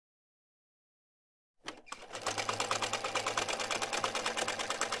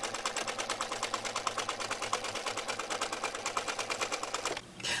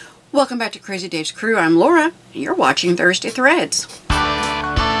Welcome back to Crazy Dave's Crew. I'm Laura, and you're watching Thirsty Threads.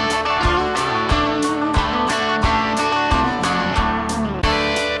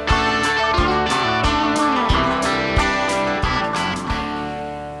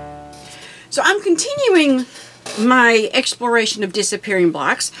 So I'm continuing my exploration of disappearing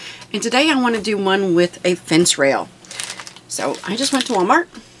blocks, and today I want to do one with a fence rail. So I just went to Walmart,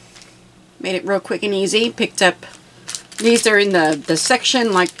 made it real quick and easy, picked up, these are in the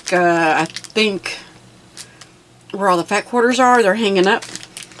section like I think where all the fat quarters are, they're hanging up.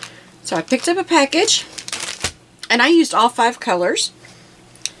 So I picked up a package, and I used all 5 colors,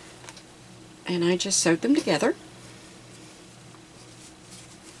 and I just sewed them together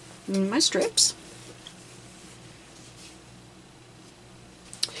in my strips.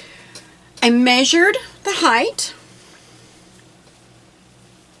 I measured the height,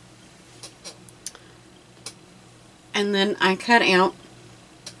 and then I cut out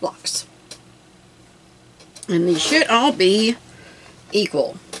blocks. And these should all be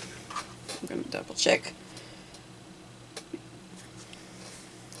equal. I'm going to double check.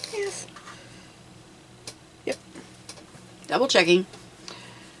 Yes. Yep. Double checking.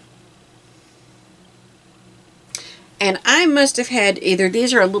 And I must have had either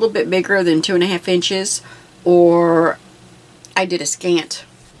these are a little bit bigger than 2.5 inches, or I did a scant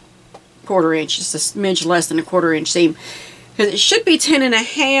 1/4 inch, just a smidge less than a 1/4 inch seam. Because it should be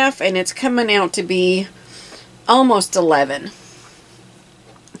 10.5, and it's coming out to be almost 11.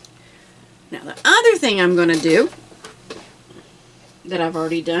 Now the other thing I'm going to do, that I've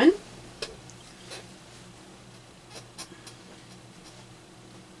already done,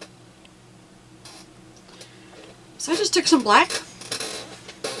 so I just took some black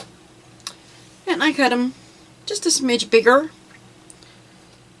and I cut them just a smidge bigger.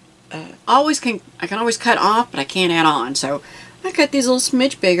 I can always cut off, but I can't add on. So I cut these a little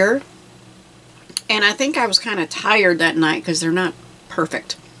smidge bigger, and I think I was kind of tired that night because they're not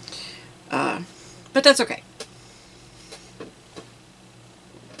perfect, but that's okay.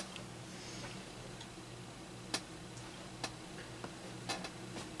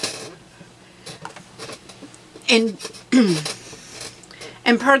 And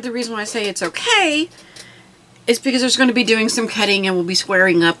and part of the reason why I say it's okay is because there's going to be doing some cutting, and we'll be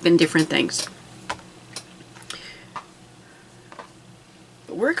squaring up and different things.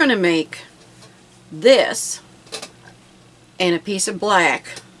 But we're going to make this and a piece of black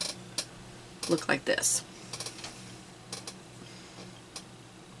look like this.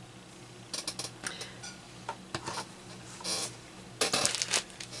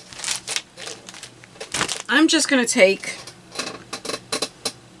 I'm just going to take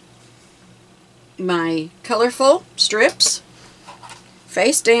my colorful strips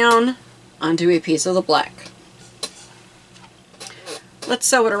face down onto a piece of the black. Let's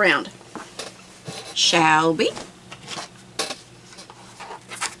sew it around, shall we?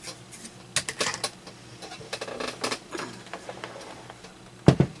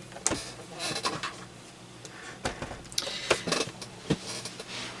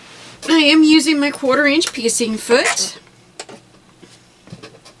 I am using my 1/4 inch piecing foot,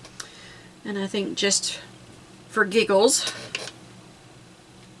 and I think just for giggles,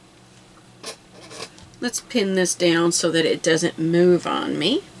 let's pin this down so that it doesn't move on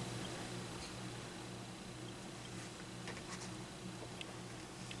me.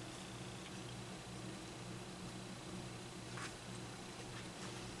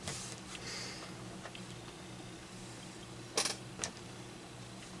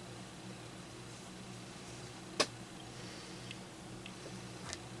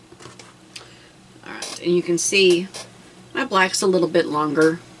 And you can see my black's a little bit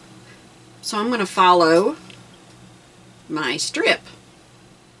longer, so I'm going to follow my strip,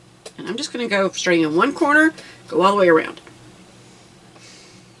 and I'm just going to go straight in one corner, go all the way around.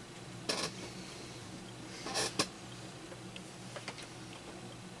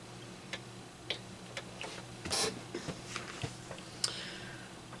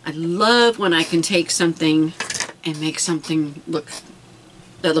 I love when I can take something and make something look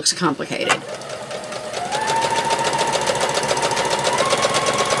that looks complicated.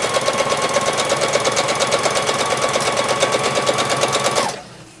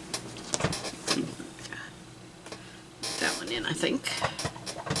 I think.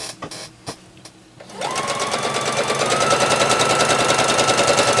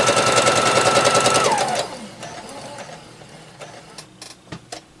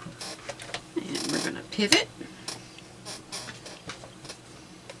 And we're going to pivot.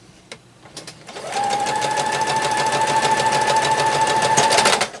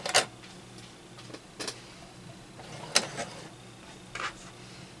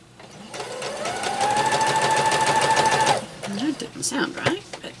 around, right?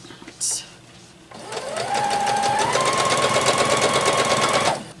 But it's,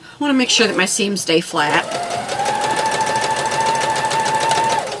 I want to make sure that my seams stay flat.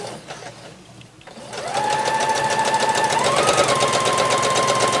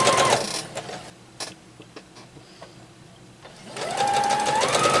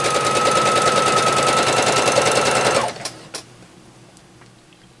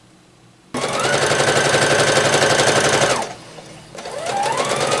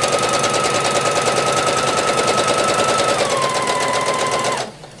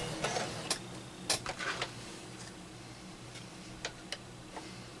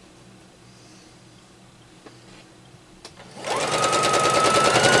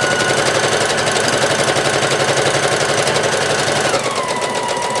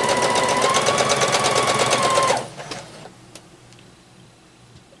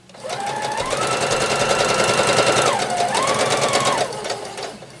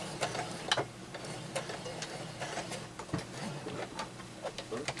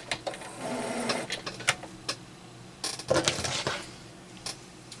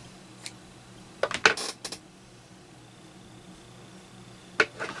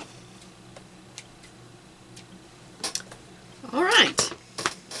 Alright,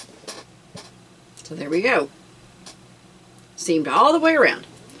 so there we go. Seamed all the way around.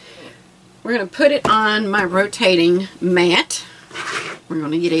 We're going to put it on my rotating mat. We're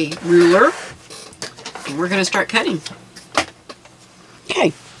going to get a ruler and we're going to start cutting.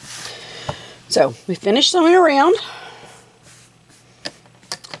 Okay, so we finished sewing around.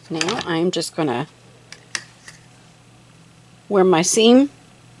 Now I'm just going to, where my seam,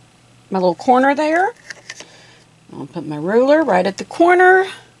 my little corner there, I'll put my ruler right at the corner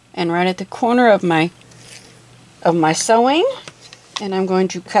and right at the corner of my sewing, and I'm going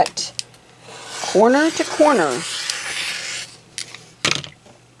to cut corner to corner.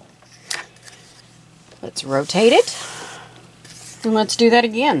 Let's rotate it and let's do that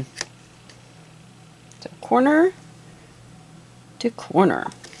again. So corner to corner.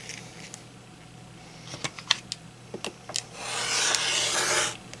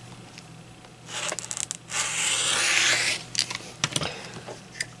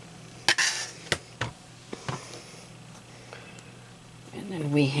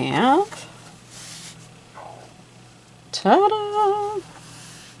 We have, ta-da!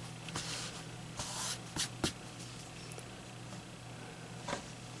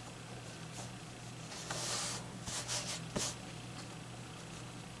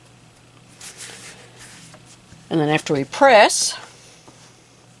 And then after we press,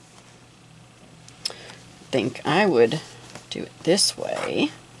 I think I would do it this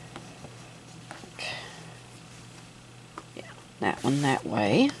way. That one that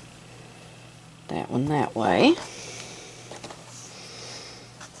way, that one that way.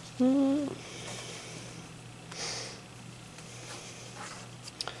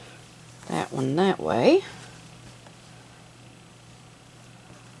 That one that way.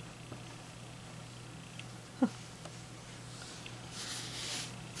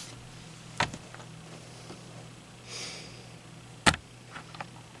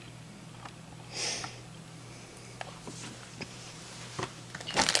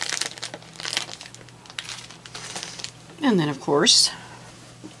 And then, of course,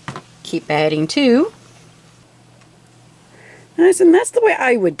 keep adding to. And that's the way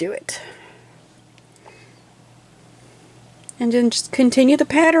I would do it. And then just continue the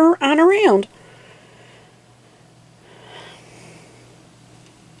pattern on around.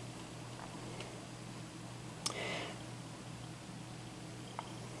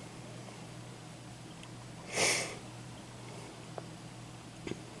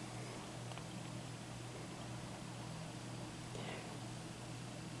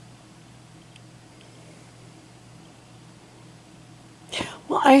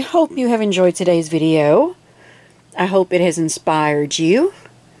 Well, I hope you have enjoyed today's video. I hope it has inspired you.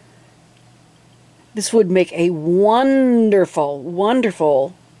 This would make a wonderful,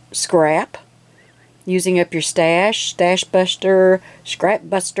 wonderful scrap. Using up your stash, stash buster, scrap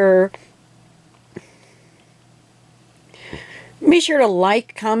buster. Be sure to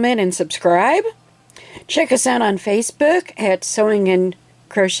like, comment, and subscribe. Check us out on Facebook at Sewing and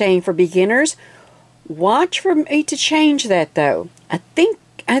Crocheting for Beginners. Watch for me to change that, though. I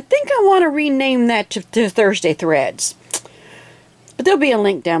think I want to rename that to Thursday Threads. But there'll be a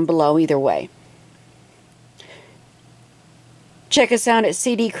link down below either way. Check us out at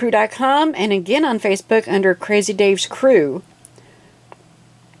cdcrew.com and again on Facebook under CrazyDavesCrew.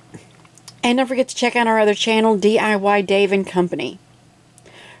 And don't forget to check out our other channel, DIY Dave and Company.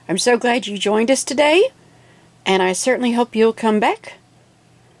 I'm so glad you joined us today. And I certainly hope you'll come back.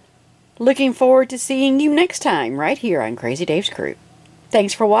 Looking forward to seeing you next time right here on Crazy Dave's Crew.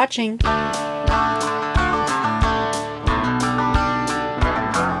 Thanks for watching.